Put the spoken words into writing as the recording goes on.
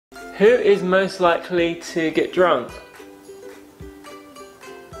Who is most likely to get drunk?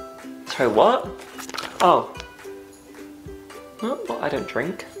 Sorry, what? Oh. What? I don't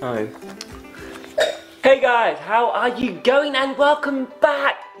drink. Oh. Hey guys, how are you going? And welcome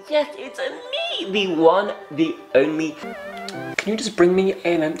back. Yes, it's me, the one, the only. Can you just bring me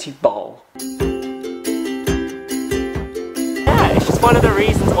an empty bowl? Yeah, it's just one of the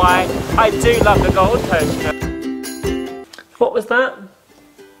reasons why I do love the Gold Coast. You know? What was that?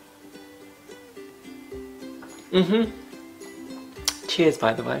 Cheers,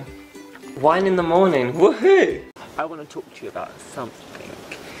 by the way. Wine in the morning, woohoo! I want to talk to you about something.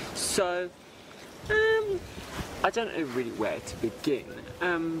 So, I don't know really where to begin,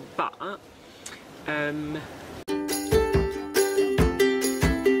 but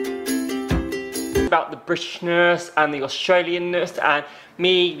about the Britishness and the Australianness and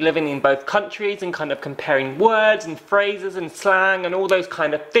me living in both countries and kind of comparing words and phrases and slang and all those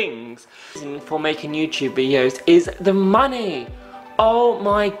kind of things. The reason for making YouTube videos is the money. Oh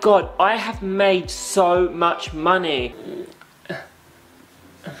my god, I have made so much money.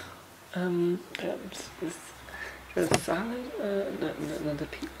 Salad?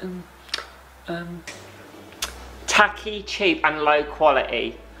 Tacky, cheap and low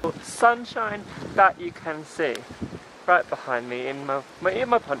quality. Sunshine that you can see right behind me in my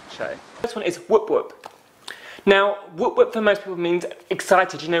poncho. This one is whoop whoop. Now, whoop whoop for most people means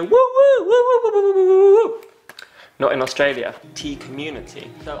excited, you know, woo woo woo woo woo woo woo woo. Not in Australia. Tea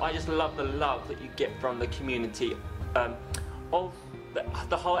community. So I just love the love that you get from the community of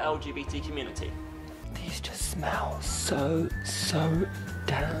the whole LGBT community. These just smell so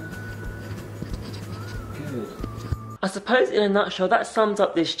damn good. I suppose in a nutshell that sums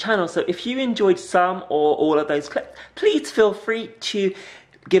up this channel. So if you enjoyed some or all of those clips, please feel free to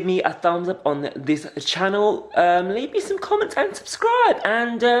give me a thumbs up on this channel, leave me some comments and subscribe,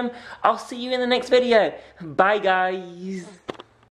 and I'll see you in the next video. Bye guys.